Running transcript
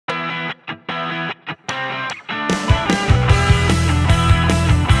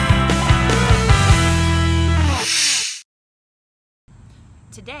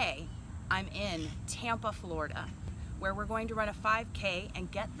Today, I'm in Tampa, Florida, where we're going to run a 5K,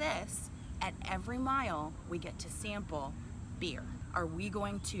 and get this, at every mile we get to sample beer. Are we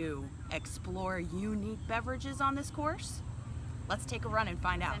going to explore unique beverages on this course? Let's take a run and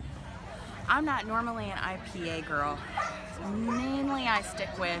find out. I'm not normally an IPA girl. Mainly I stick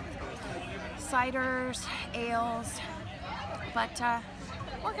with ciders, ales, but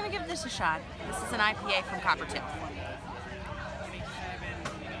we're gonna give this a shot. This is an IPA from Coppertail.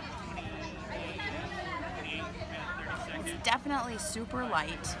 It's definitely super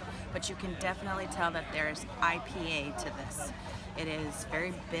light, but you can definitely tell that there's IPA to this. It is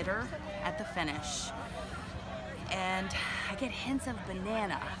very bitter at the finish, and I get hints of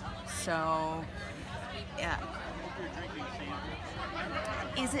banana, so yeah.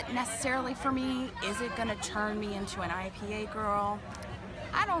 Is it necessarily for me? Is it gonna turn me into an IPA girl?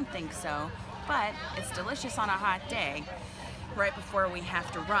 I don't think so, but it's delicious on a hot day right before we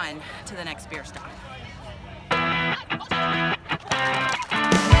have to run to the next beer stop.